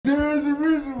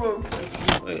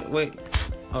Wait.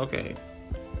 Okay.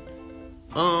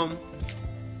 I'm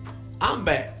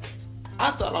back.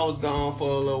 I thought I was gone for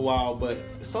a little while, but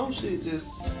some shit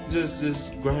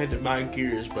just grinded my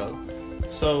gears, bro.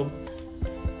 So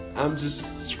I'm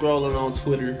just scrolling on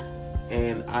Twitter,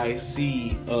 and I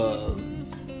see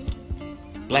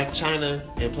Black China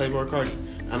and Playboi Carti,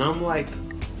 and I'm like,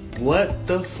 what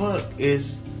the fuck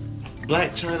is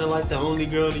Black China like the only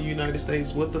girl in the United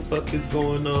States? What the fuck is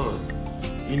going on?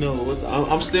 You know,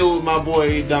 I'm still with my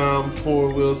boy Dom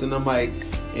Four Wheels, and I'm like,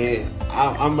 and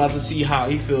I'm about to see how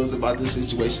he feels about this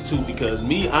situation too. Because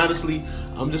me, honestly,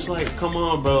 I'm just like, come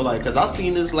on, bro, like, cause I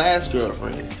seen this last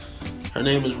girlfriend. Her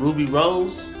name is Ruby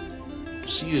Rose.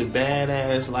 She a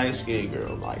badass light skinned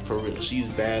girl, like for real. She's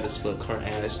bad as fuck. Her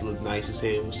ass looked nice as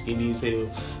hell, skinny as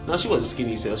hell. No, she wasn't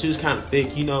skinny as hell. She was kind of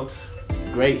thick, you know.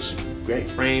 Great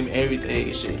frame, everything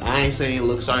and shit. I ain't saying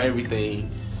looks are everything,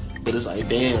 but it's like,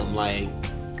 damn, like,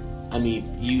 I mean,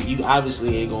 you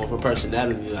obviously ain't going for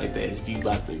personality like that if you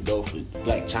about to go for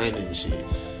Black China and shit.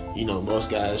 You know, most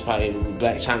guys probably with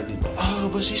Black China,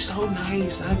 but she's so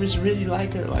nice. I just really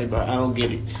like her. Like, bro, I don't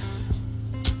get it.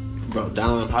 Bro,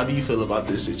 Dom, how do you feel about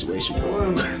this situation,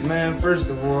 bro? Well, man, first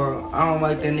of all, I don't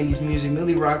like that nigga's music.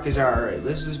 Millie Rock is alright.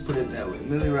 Let's just put it that way.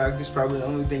 Millie Rock is probably the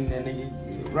only thing that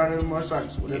nigga right in my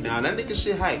socks. Nah, that nigga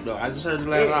shit hype, though. I just heard the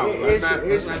last album.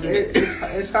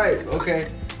 It's hype, okay?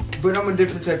 But I'm a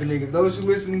different type of nigga. Those who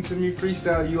listen to me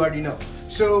freestyle, you already know.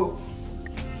 So,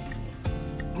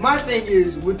 my thing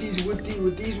is, with these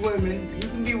women, you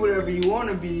can be whatever you want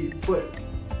to be, but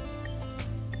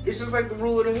it's just like the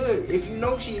rule of the hood. If you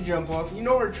know she'll jump off, you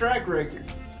know her track record.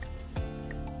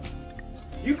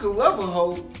 You could love a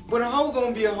hoe, but a hoe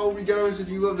gonna be a hoe regardless if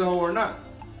you love the hoe or not.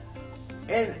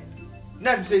 And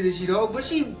not to say that she's a hoe, but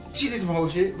she did some hoe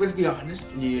shit. Let's be honest.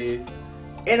 Yeah.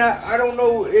 And I don't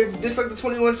know if just like the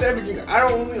 21 Savage thing, I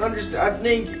don't really understand. I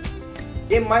think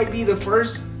it might be the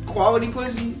first quality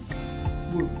pussy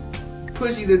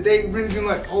that they really been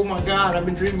like, oh my god, I've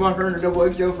been dreaming about her in a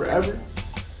XXL forever.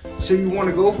 So you want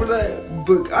to go for that?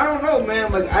 But I don't know,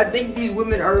 man. Like, I think these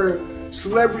women are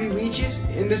celebrity leeches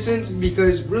in the sense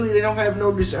because really they don't have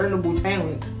no discernible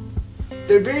talent.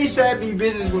 They're very savvy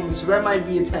businesswomen, so that might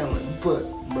be a talent. But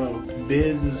bro,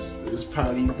 Biz is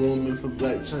probably booming for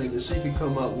Black China. She can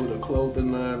come out with a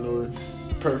clothing line or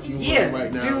perfume line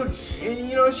right now. Dude, and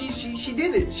you know she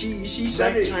did it. She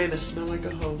said Black it. China smell like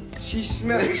a hoe. She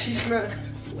smelled.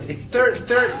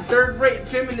 Third rate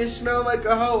feminists smell like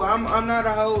a hoe. I'm not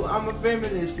a hoe. I'm a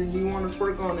feminist, and you want to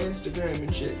twerk on Instagram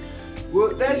and shit.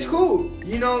 Well, that's cool.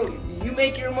 You know, you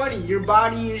make your money. Your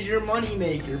body is your money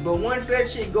maker. But once that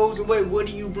shit goes away, what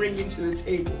do you bring into the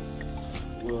table?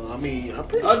 Well, I mean, I'm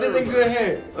pretty Other sure. than good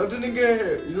head.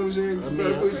 You know what I'm saying? I mean,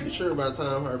 I'm pretty sure by the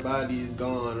time her body is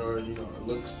gone or, you know, her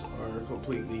looks are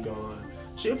completely gone,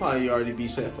 she'll probably already be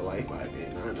set for life by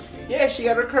then, honestly. Yeah, she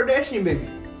got her Kardashian baby.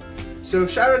 So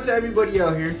shout out to everybody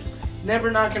out here.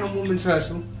 Never knocking a woman's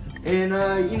hustle.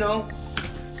 And, you know,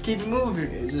 let's keep it moving.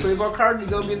 Playboi Carti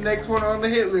gonna be the next one on the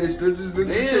hit list. Let's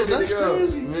Damn, that's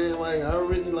crazy, man. Like, I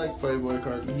really like Playboi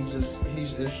Carti.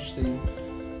 He's interesting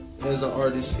as an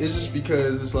artist. It's just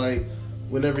because it's like,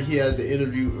 whenever he has the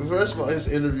interview, first of all, his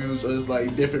interviews are just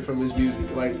like different from his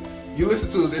music. Like, you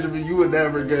listen to his interview, you would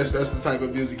never guess that's the type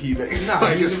of music he makes. Nah,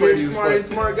 like, he's a very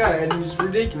smart guy, and he's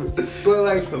ridiculous. But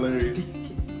like, it's hilarious.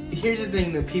 Here's the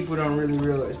thing that people don't really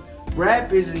realize.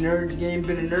 Rap is a nerd's game,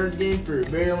 been a nerd's game for a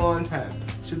very long time.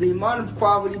 So the amount of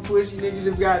quality pussy niggas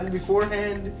have gotten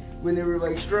beforehand when they were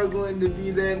like struggling to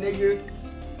be that nigga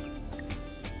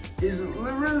is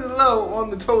really low on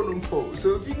the totem pole.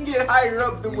 So if you can get higher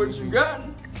up than what you got,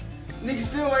 niggas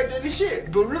feel like that is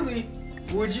shit. But really,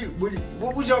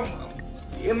 what would y'all,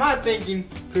 in my thinking,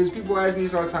 because people ask me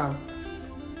this all the time,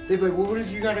 they be like, well, what if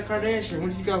you got a Kardashian?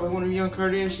 What if you got like one of the young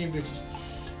Kardashian bitches?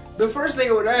 The first thing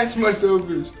I would ask myself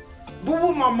is, what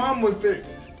would my mom would think?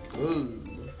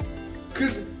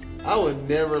 Cause I would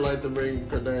never like to bring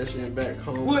Kardashian back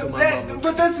home to my mama.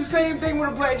 But that's the same thing with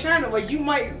a Black China. Like, you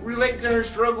might relate to her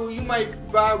struggle, you might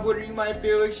vibe with her, you might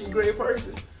feel like she's a great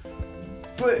person.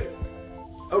 But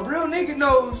a real nigga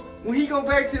knows when he go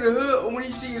back to the hood or when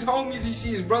he see his homies, he see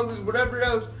his brothers, whatever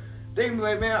else, they can be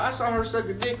like, man, I saw her suck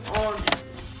a dick on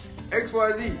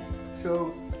XYZ.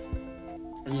 So,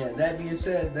 yeah, that being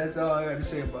said, that's all I got to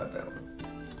say about that one.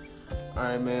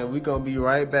 Alright, man, we gonna be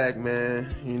right back,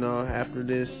 man. You know, after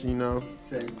this, you know.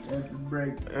 Say, after the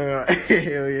break. Alright,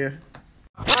 hell yeah.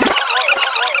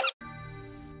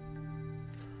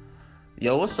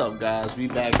 Yo, what's up, guys? We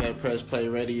back at Press Play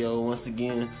Radio once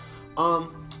again.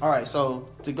 Alright, so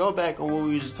to go back on what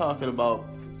we were just talking about,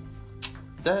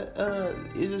 that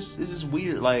it's just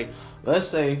weird. Like, let's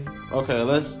say,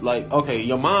 okay,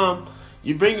 your mom,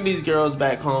 you bringing these girls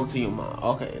back home to your mom.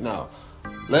 Okay, now,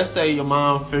 let's say your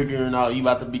mom figuring out you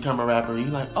about to become a rapper. You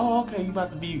like, oh, okay, you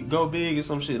about to go big or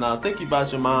some shit. Now think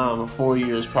about your mom 4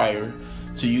 years prior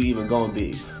to you even going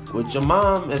big. Would your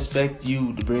mom expect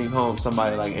you to bring home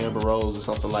somebody like Amber Rose or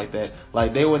something like that?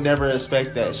 Like, they would never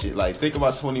expect that shit. Like, think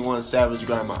about 21 Savage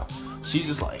grandma. She's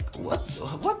just like, what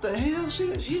the hell?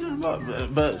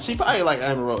 But she probably like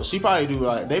Amber Rose. They probably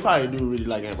do really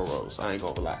like Amber Rose. I ain't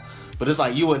gonna lie. But it's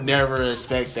like, you would never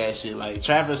expect that shit. Like,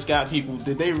 Travis Scott people,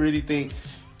 did they really think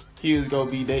he was gonna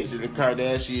be dating the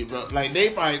Kardashian, bro? Like, they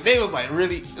was like,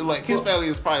 really? Like, his family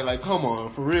was probably like, come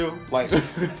on, for real? Like,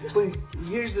 but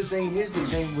here's the thing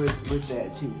with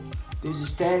that too. There's a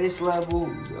status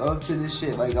level up to this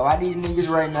shit. Like, a lot of these niggas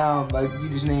right now, like, you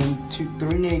just named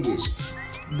 2-3 niggas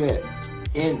that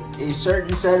in a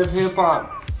certain set of hip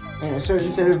hop and a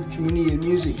certain set of community of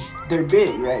music, they're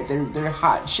big, right? They're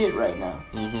hot shit right now.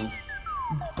 mm-hmm.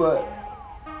 But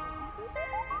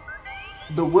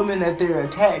the women that they're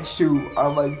attached to are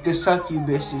like the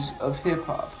succubuses of hip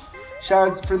hop.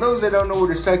 For those that don't know what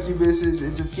a succubus is,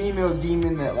 it's a female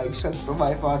demon that like sucks the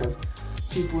life out of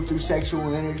people through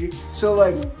sexual energy. So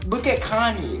like, look at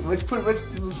Kanye.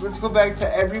 Let's go back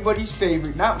to everybody's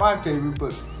favorite, not my favorite,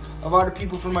 but a lot of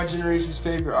people from my generation's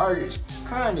favorite artist,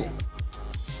 Kanye.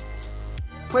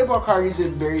 Playboi Carti's a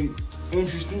very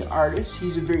interesting artist.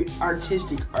 He's a very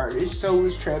artistic artist. So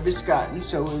is Travis Scott, and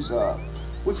so is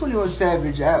with 21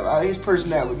 Savage. His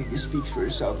personality just speaks for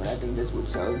itself, and I think that's what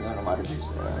sells me on a lot of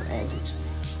his antics.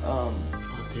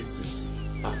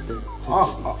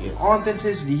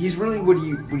 Authenticity. He's really what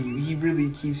he really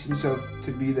keeps himself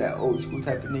to be that old school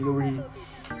type of nigga where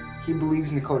he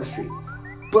believes in the culture street.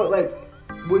 But like,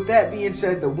 with that being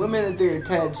said, the women that they're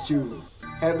attached to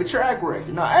have a track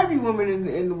record. Now, every woman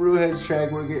in the world has a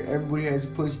track record. Everybody has a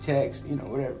pussy tax,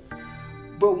 whatever.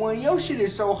 But when your shit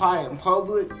is so high in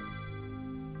public,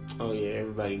 oh yeah,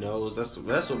 everybody knows. That's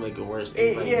what make it worse.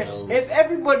 Everybody knows. If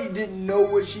everybody didn't know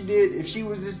what she did, if she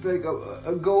was just like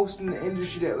a ghost in the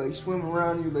industry that like swim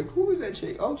around, you like, who is that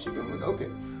chick? Oh, she been with, okay,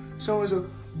 so and so.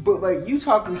 But like, you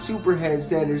talking superhead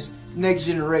status, next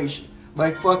generation,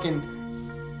 like fucking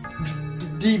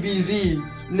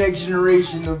DBZ, next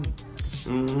generation of.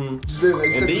 Mm-hmm.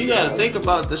 And then you gotta think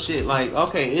about the shit. Like,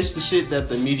 okay, it's the shit that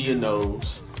the media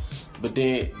knows. But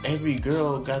then every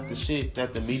girl got the shit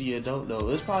that the media don't know.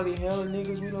 There's probably hella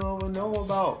niggas we don't even know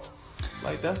about.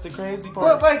 Like, that's the crazy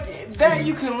part. But like, that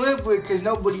you can live with because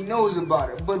nobody knows about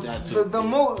it. But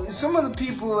some of the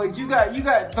people, like, you got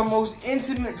the most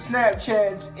intimate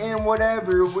Snapchats and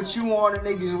whatever what you on a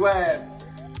nigga's lap.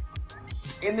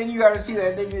 And then you gotta see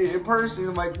that nigga in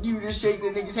person. Like, you just shake the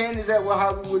nigga's hand. Is that what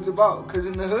Hollywood's about? Because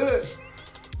in the hood,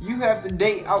 you have to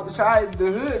date outside the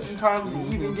hood sometimes to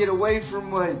even get away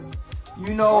from like.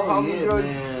 How many girls...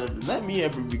 man. Let me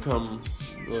ever become a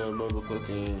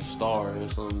motherfucking star or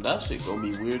something. That shit gonna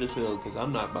be weird as hell because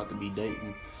I'm not about to be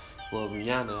dating. Well,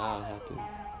 Rihanna, I'll have to.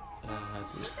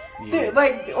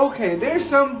 Yeah. There's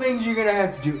some things you're gonna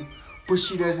have to do, but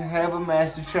she doesn't have a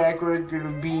massive track record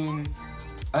of being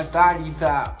a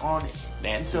thought on it.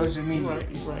 That's social media.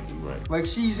 You're right. Like,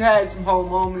 she's had some whole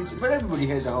moments, but everybody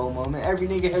has a whole moment. Every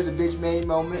nigga has a bitch made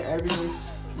moment.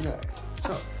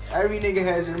 So every nigga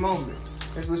has their moment.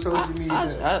 That's what social media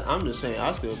does. I'm just saying,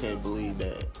 I still can't believe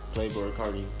that Playboi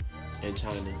Carti in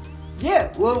China.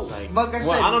 Yeah, well, like I said.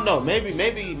 Well, I don't know. Maybe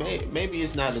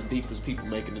it's not as deep as people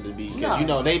making it to be.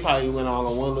 Because, they probably went on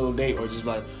one little date or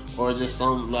just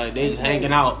some, like, they just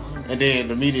hanging out. And then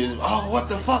the media is, oh, what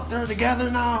the fuck, they're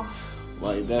together now?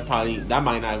 Like, that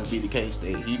might not even be the case.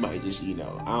 He might just, I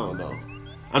don't know.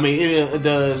 I mean, it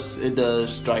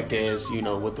does strike as,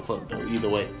 what the fuck, though, either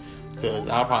way. Because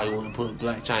I probably wouldn't put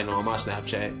Black China on my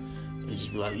Snapchat and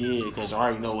just be like, yeah, because I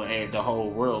already know what the whole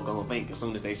world gonna think as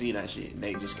soon as they see that shit.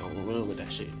 They just gonna run with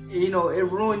that shit. It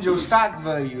ruins your stock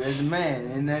value as a man,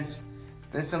 and that's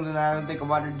something I don't think a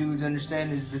lot of dudes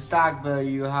understand is the stock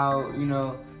value. How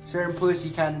certain pussy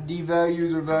kind of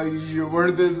devalues or values your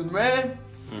worth as a man.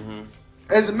 Mm-hmm.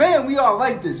 As a man, we all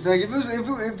like this. Like,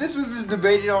 if this was just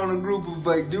debated on a group of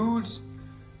like dudes,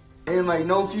 and like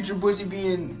no future pussy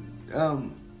being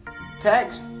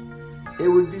taxed, it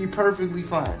would be perfectly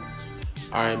fine.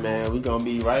 Alright, man, we gonna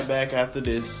be right back after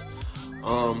this.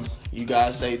 You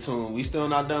guys stay tuned. We still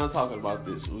not done talking about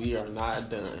this. We are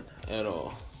not done at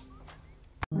all.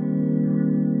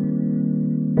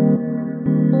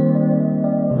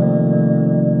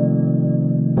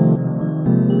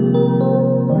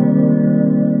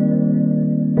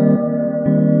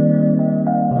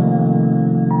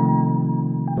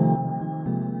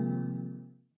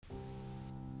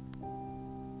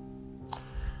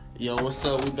 Yo, what's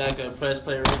up? We back at Press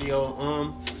Play Radio.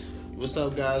 What's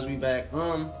up, guys? We back.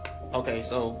 Okay,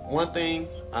 so one thing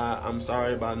I'm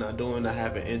sorry about not doing, I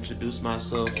haven't introduced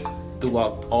myself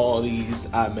throughout all these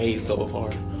I made so far.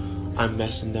 I'm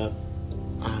messing up.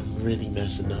 I'm really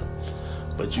messing up.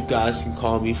 But you guys can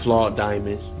call me Flawed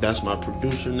Diamond. That's my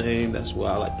producer name. That's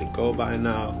what I like to go by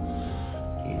now.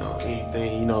 You know,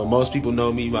 anything. You know, most people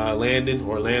know me by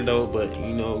Orlando, but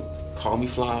you know, call me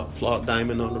Flawed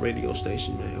Diamond on the radio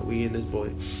station, man. We in this boy.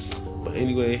 But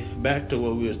anyway, back to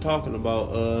what we was talking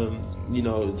about. You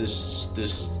know, this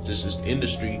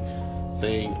industry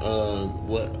thing. Don,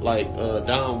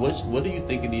 what do you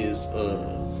think it is?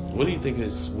 What do you think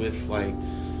is with like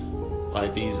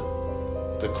these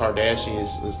the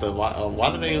Kardashians and stuff?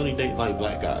 Why do they only date like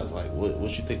black guys? Like,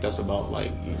 what you think that's about?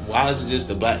 Like, why is it just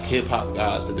the black hip hop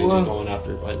guys that they just going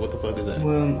after? Like, what the fuck is that?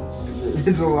 Well,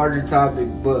 it's a larger topic,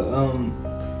 but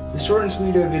the short and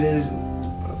sweet of it is,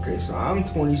 okay, so I'm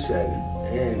 27,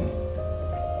 and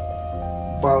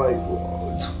by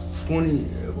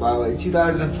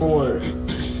 2004,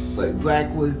 like black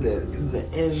was the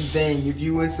end thing. If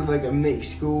you went to like a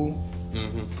mixed school,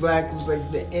 black was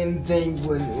like the end thing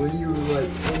when you were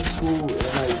like in school,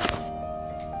 and like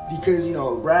because you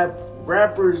know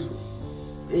rappers,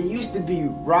 it used to be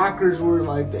rockers were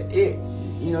like the it,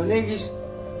 you know, niggas,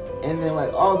 and then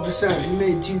like all of a sudden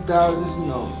mid 2000s, you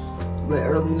know, like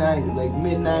early 90s, like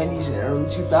mid 90s and early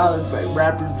 2000s, like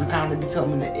rappers were kind of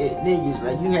becoming the it niggas.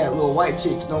 Like you had little white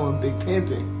chicks doing big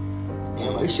pimping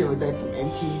and like shit like that from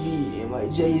MTV, and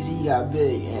like Jay-Z got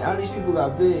big and all these people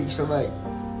got big, so like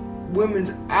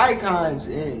women's icons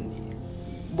and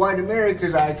white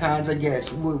America's icons, I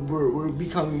guess, were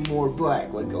becoming more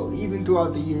black. Like, even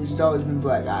throughout the years, it's always been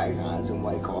black icons in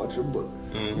white culture, but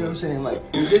you know what I'm saying? Like,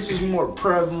 this was more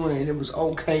prevalent, and it was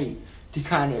okay to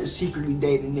kind of secretly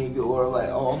date a nigga, or like,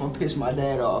 oh, I'm gonna piss my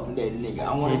dad off and date a nigga.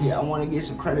 I want to get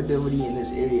some credibility in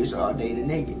this area, so I'll date a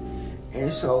nigga.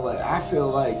 And so, like, I feel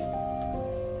like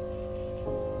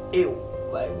it,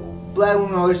 like, black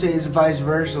women always say it's vice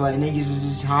versa, like niggas is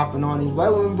just hopping on these white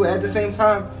women, but at the same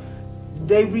time,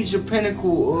 they reach a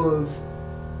pinnacle of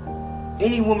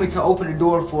any woman can open a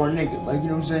door for a nigga, like, you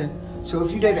know what I'm saying? So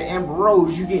if you date an Amber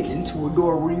Rose, you get into a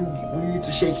door where you get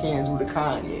to shake hands with a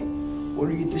Kanye,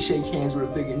 or you get to shake hands with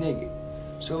a bigger nigga.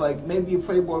 So like maybe a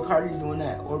Playboy Cardi doing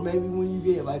that, or maybe when you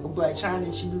get like a Black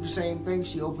China, she do the same thing.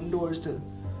 She open doors to.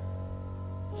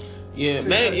 Yeah,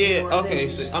 man. Yeah. Okay.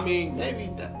 So I mean, maybe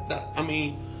that. I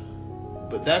mean.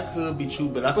 But that could be true.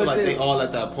 But I feel like they all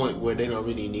at that point where they don't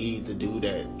really need to do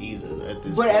that either at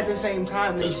this point. At the same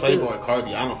time, they still... Playboy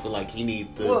Cardi, I don't feel like he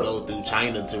needs to go through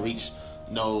China to reach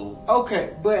no...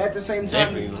 Okay, but at the same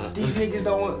time, these niggas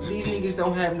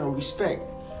don't have no respect.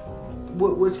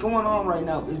 What's going on right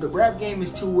now is the rap game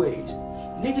is two ways.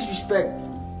 Niggas respect...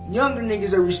 Younger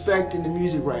niggas are respecting the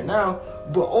music right now,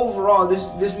 but overall,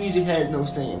 this music has no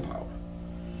staying power.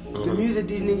 The music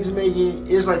these niggas are making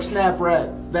is like snap rap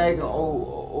back in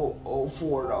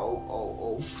 04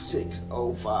 to 06,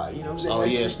 05, you know what I'm saying? Oh,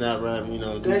 yeah, snap rap, you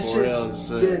know,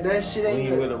 D4L. That shit ain't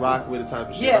good. With a rock with the type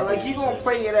of shit. Yeah, like you gonna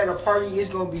play it at a party, it's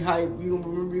gonna be hype. You gonna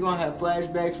remember, you gonna have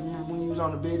flashbacks. Remember when you was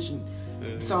on the bench and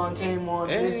the song came on,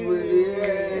 this with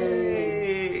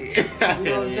it. You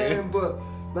know what I'm saying? But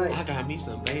like, I got me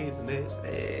some bathing this.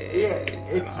 Yeah,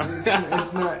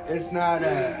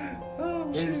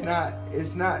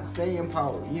 it's not staying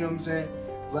power, you know what I'm saying?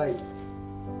 Like,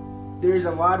 there's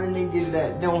a lot of niggas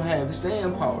that don't have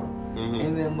staying power.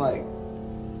 And then like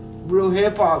real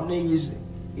hip hop niggas,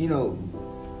 you know,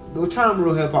 the term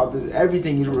real hip hop is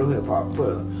everything is real hip hop,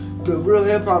 but the real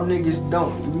hip hop niggas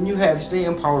don't. When you have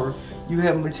staying power, you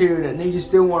have material that niggas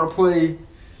still want to play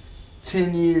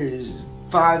 10 years,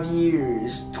 5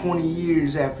 years, 20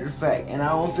 years after the fact. And I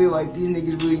don't feel like these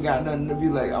niggas really got nothing to be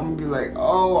like, I'm gonna be like,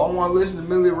 oh, I want to listen to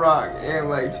Millie Rock and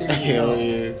like 10 years. Hell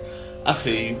yeah. I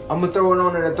feel you. I'm gonna throw it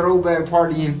on at a throwback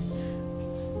party and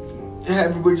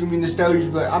have everybody be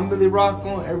nostalgic, but I'm Millie Rock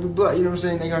on every block, you know what I'm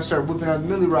saying? They gotta start whipping out the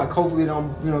Millie Rock. Hopefully they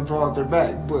don't, you know, throw out their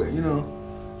back, but you know,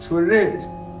 that's what it is.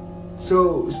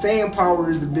 So staying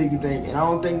power is the big thing, and I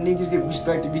don't think niggas get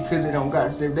respected because they don't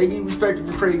got stay. They get respected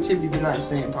for creativity, but not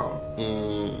staying power.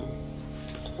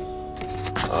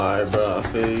 Alright, bro, I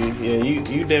feel you. Yeah,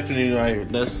 you definitely right.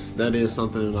 That is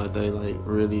something I think like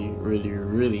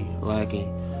really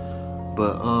lacking.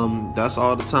 But that's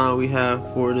all the time we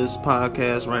have for this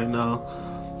podcast right now.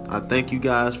 I thank you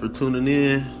guys for tuning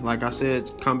in. Like I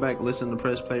said, come back, listen to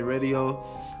Press Play Radio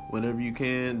whenever you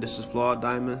can. This is Flawed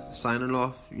Diamond signing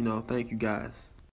off. You know, thank you guys.